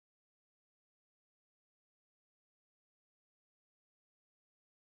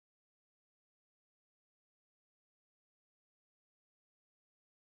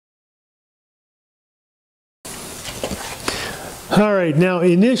All right, now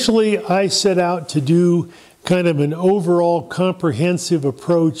initially I set out to do kind of an overall comprehensive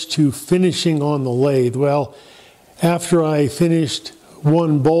approach to finishing on the lathe. Well, after I finished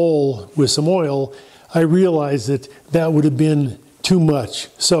one bowl with some oil, I realized that that would have been too much.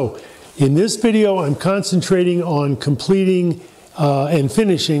 So in this video, I'm concentrating on completing and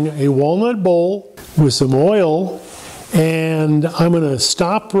finishing a walnut bowl with some oil, and I'm going to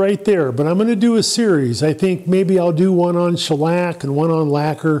stop right there, but I'm going to do a series. I think maybe I'll do one on shellac and one on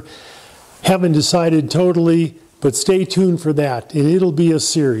lacquer. Haven't decided totally, but stay tuned for that, and it'll be a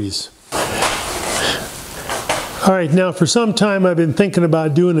series. All right, now for some time I've been thinking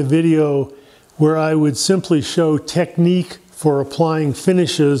about doing a video where I would simply show technique for applying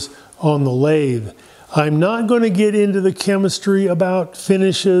finishes on the lathe. I'm not going to get into the chemistry about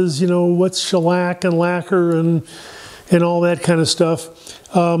finishes, you know, what's shellac and lacquer and all that kind of stuff.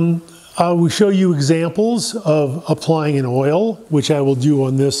 I will show you examples of applying an oil, which I will do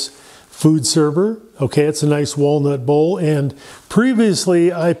on this food server. Okay, it's a nice walnut bowl, and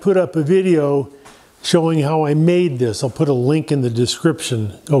previously I put up a video showing how I made this. I'll put a link in the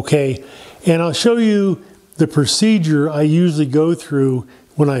description, okay? And I'll show you the procedure I usually go through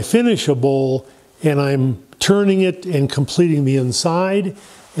when I finish a bowl and I'm turning it and completing the inside,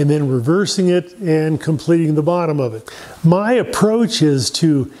 and then reversing it and completing the bottom of it. My approach is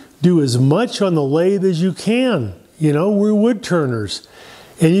to do as much on the lathe as you can. You know, we're wood turners.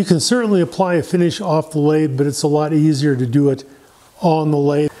 And you can certainly apply a finish off the lathe, but it's a lot easier to do it on the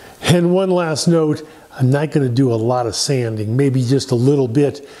lathe. And one last note, I'm not going to do a lot of sanding, maybe just a little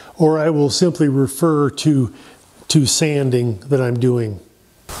bit, or I will simply refer to sanding that I'm doing.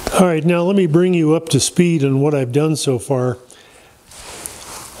 All right, now let me bring you up to speed on what I've done so far.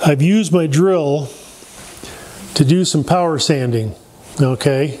 I've used my drill to do some power sanding,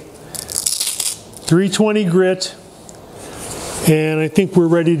 okay? 320 grit. And I think we're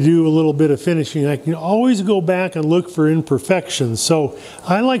ready to do a little bit of finishing. I can always go back and look for imperfections. So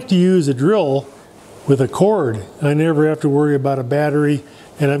I like to use a drill with a cord. I never have to worry about a battery.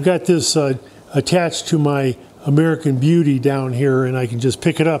 And I've got this attached to my American Beauty down here, and I can just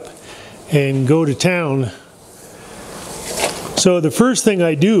pick it up and go to town. So the first thing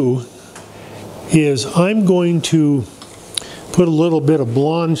I do is I'm going to put a little bit of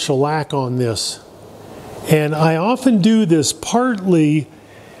blonde shellac on this. And I often do this partly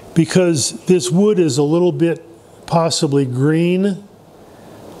because this wood is a little bit possibly green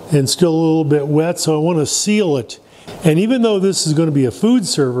and still a little bit wet, so I want to seal it. And even though this is going to be a food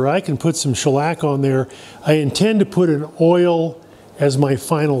server, I can put some shellac on there. I intend to put an oil as my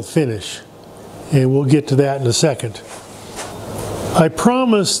final finish, and we'll get to that in a second. I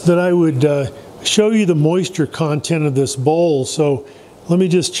promised that I would show you the moisture content of this bowl, so let me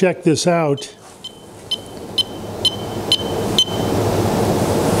just check this out.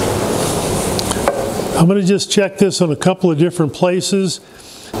 I'm going to just check this on a couple of different places.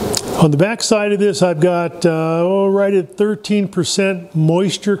 On the back side of this, I've got right at 13%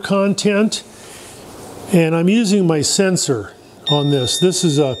 moisture content, and I'm using my sensor on this. This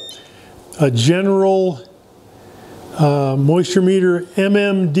is a general moisture meter,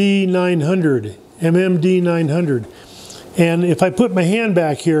 MMD 900, MMD 900. And if I put my hand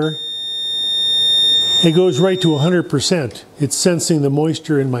back here, it goes right to 100%. It's sensing the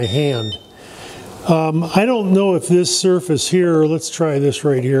moisture in my hand. I don't know if this surface here, let's try this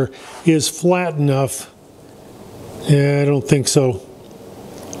right here, is flat enough. Yeah, I don't think so.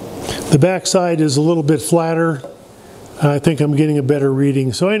 The back side is a little bit flatter. I think I'm getting a better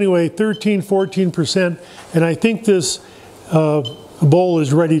reading. So anyway, 13–14%, and I think this bowl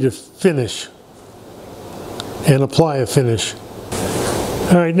is ready to finish and apply a finish.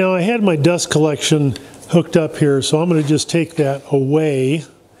 All right, now I had my dust collection hooked up here, so I'm going to just take that away.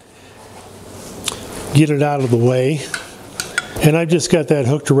 Get it out of the way. And I've just got that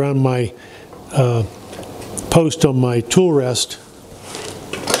hooked around my post on my tool rest.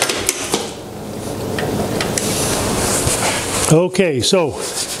 Okay, so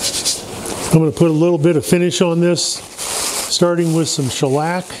I'm going to put a little bit of finish on this, starting with some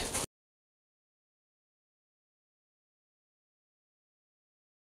shellac.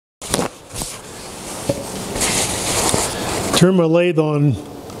 Turn my lathe on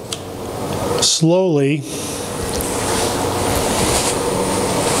slowly.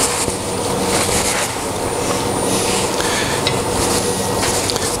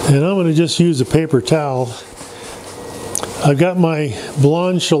 And I'm going to just use a paper towel. I've got my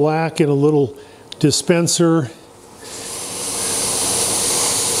blonde shellac in a little dispenser.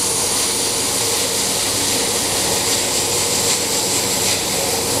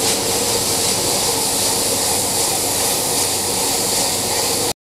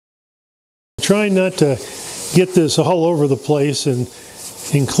 trying not to get this all over the place, and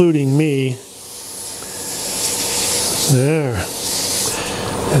including me. There.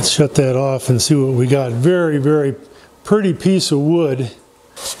 Let's shut that off and see what we got. Very, very pretty piece of wood.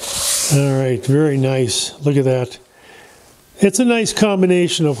 All right, very nice. Look at that. It's a nice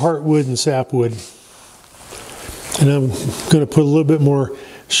combination of heartwood and sapwood. And I'm going to put a little bit more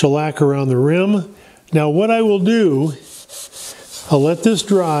shellac around the rim. Now what I will do, I'll let this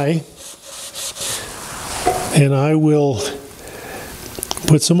dry, and I will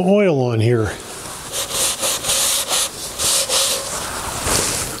put some oil on here.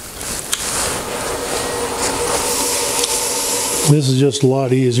 This is just a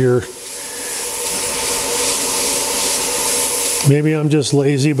lot easier. Maybe I'm just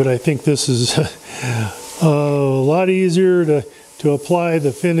lazy, but I think this is a lot easier to apply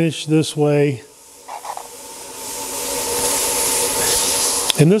the finish this way.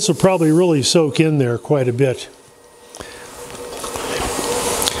 And this will probably really soak in there quite a bit.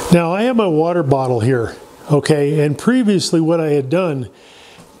 Now I have my water bottle here, okay, and previously what I had done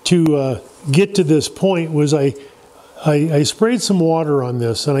to get to this point was I sprayed some water on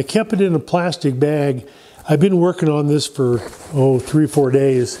this, and I kept it in a plastic bag. I've been working on this for 3-4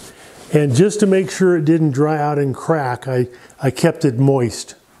 days, and just to make sure it didn't dry out and crack, I kept it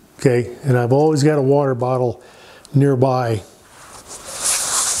moist, okay, and I've always got a water bottle nearby.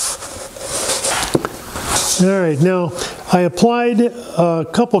 All right, now I applied a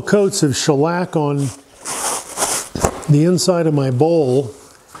couple coats of shellac on the inside of my bowl,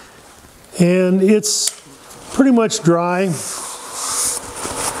 and it's pretty much dry.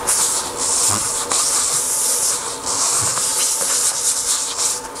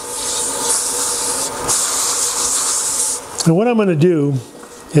 And what I'm going to do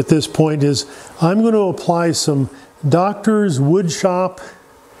at this point is I'm going to apply some Doctor's Woodshop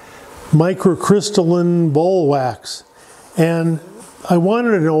microcrystalline bowl wax, and I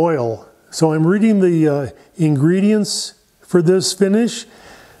wanted an oil, so I'm reading the ingredients for this finish.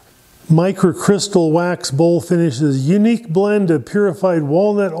 Microcrystal wax bowl finish is a unique blend of purified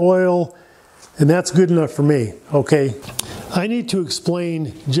walnut oil, and that's good enough for me. Okay, I need to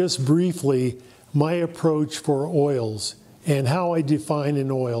explain just briefly my approach for oils and how I define an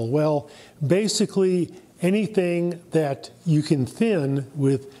oil. Well, basically anything that you can thin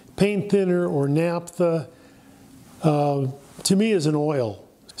with paint thinner or naphtha, to me is an oil.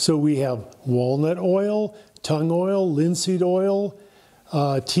 So we have walnut oil, tung oil, linseed oil,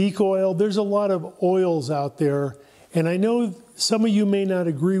 teak oil. There's a lot of oils out there, and I know some of you may not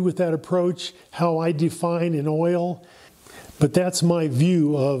agree with that approach, how I define an oil, but that's my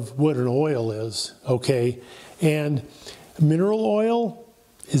view of what an oil is, okay? And mineral oil,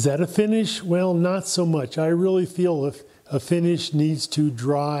 is that a finish? Well, not so much. I really feel if a finish needs to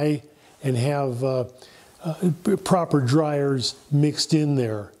dry and have proper dryers mixed in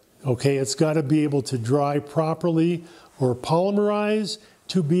there. Okay, it's got to be able to dry properly or polymerize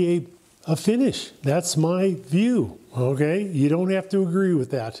to be a finish. That's my view. Okay, you don't have to agree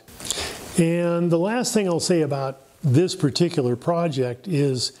with that. And the last thing I'll say about this particular project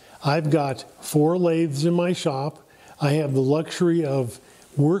is I've got 4 lathes in my shop. I have the luxury of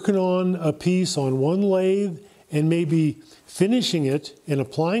working on a piece on one lathe and maybe finishing it and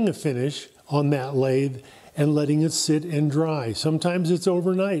applying a finish on that lathe and letting it sit and dry. Sometimes it's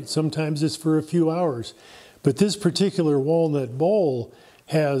overnight, sometimes it's for a few hours. But this particular walnut bowl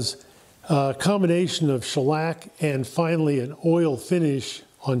has a combination of shellac and finally an oil finish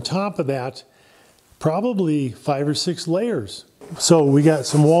on top of that, probably 5 or 6 layers. So we got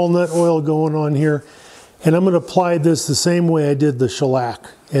some walnut oil going on here, and I'm going to apply this the same way I did the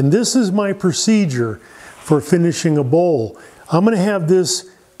shellac. And this is my procedure for finishing a bowl. I'm going to have this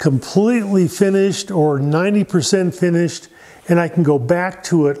completely finished or 90% finished, and I can go back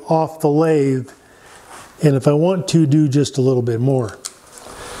to it off the lathe, and if I want to, do just a little bit more.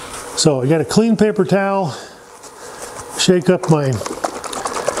 So I got a clean paper towel, shake up my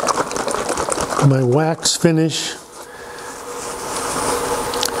wax finish.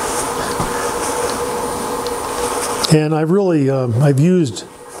 And I've really, I've used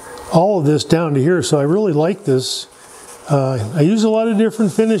all of this down to here, so I really like this. I use a lot of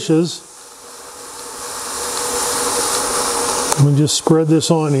different finishes. I'm going to just spread this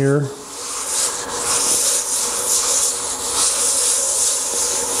on here.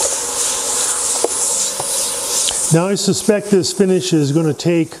 Now I suspect this finish is going to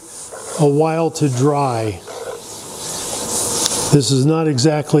take a while to dry. This is not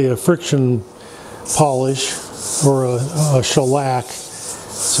exactly a friction polish or a shellac.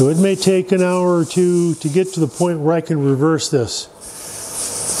 So it may take an hour or two to get to the point where I can reverse this.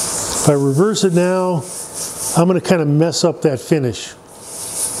 If I reverse it now, I'm going to kind of mess up that finish.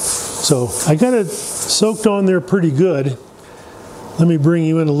 So I got it soaked on there pretty good. Let me bring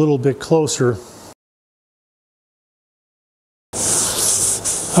you in a little bit closer.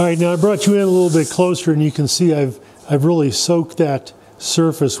 All right, now I brought you in a little bit closer, and you can see I've really soaked that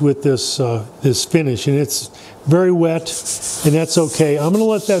surface with this this finish, and it's very wet, and that's okay. I'm going to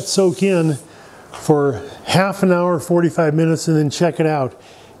let that soak in for half an hour, 45 minutes, and then check it out.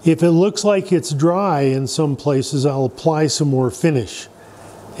 If it looks like it's dry in some places, I'll apply some more finish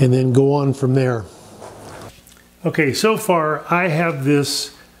and then go on from there. Okay, so far I have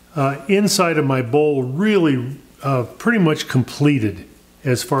this inside of my bowl really pretty much completed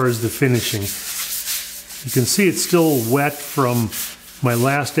as far as the finishing. You can see it's still wet from my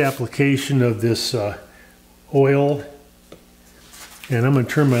last application of this oil. And I'm going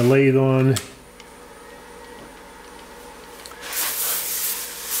to turn my lathe on.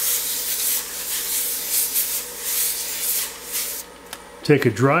 Take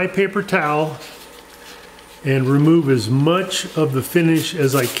a dry paper towel and remove as much of the finish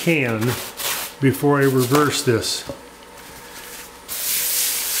as I can before I reverse this.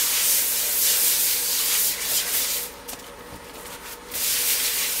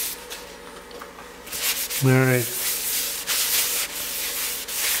 All right.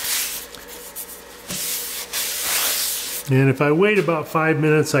 And if I wait about 5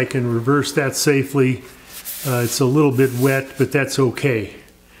 minutes, I can reverse that safely. It's a little bit wet, but that's okay.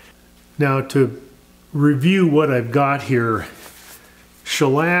 Now to review what I've got here,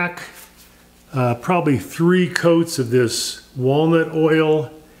 shellac, probably 3 coats of this walnut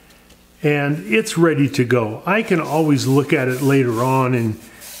oil, and it's ready to go. I can always look at it later on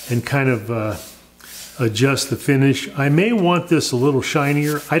and kind of adjust the finish. I may want this a little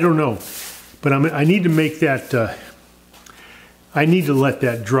shinier, I don't know, but I need to make that, I need to let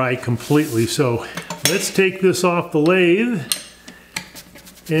that dry completely. So let's take this off the lathe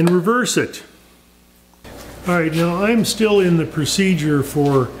and reverse it. All right, now I'm still in the procedure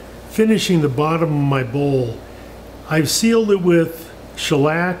for finishing the bottom of my bowl. I've sealed it with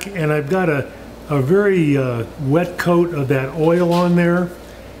shellac, and I've got a very wet coat of that oil on there.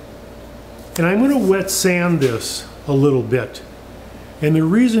 And I'm going to wet sand this a little bit. And the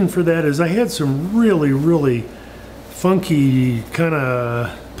reason for that is I had some really funky, kind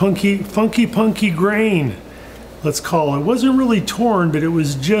of funky grain, let's call it. It wasn't really torn, but it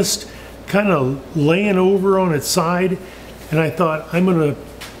was just kind of laying over on its side. And I thought, I'm going to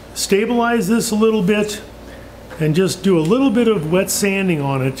stabilize this a little bit and just do a little bit of wet sanding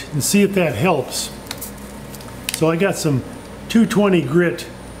on it and see if that helps. So I got some 220 grit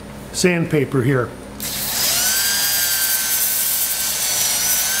sandpaper here.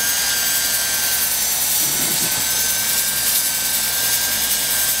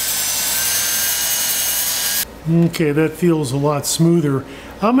 Okay, that feels a lot smoother.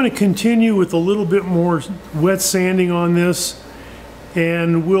 I'm going to continue with a little bit more wet sanding on this,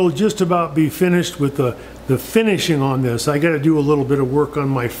 and we'll just about be finished with the finishing on this. I got to do a little bit of work on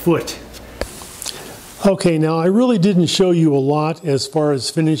my foot. Okay, now I really didn't show you a lot as far as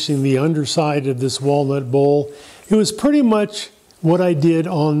finishing the underside of this walnut bowl. It was pretty much what I did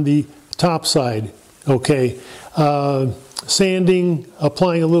on the top side. Okay, sanding,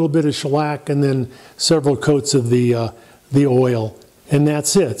 applying a little bit of shellac, and then several coats of the oil, and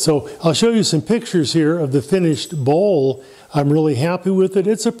that's it. So I'll show you some pictures here of the finished bowl. I'm really happy with it.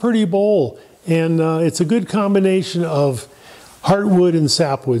 It's a pretty bowl, and it's a good combination of heartwood and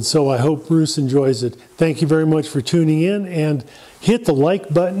sapwood, so I hope Bruce enjoys it. Thank you very much for tuning in, and hit the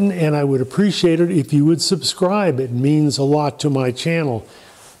like button, and I would appreciate it if you would subscribe. It means a lot to my channel.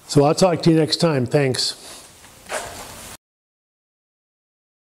 So I'll talk to you next time. Thanks.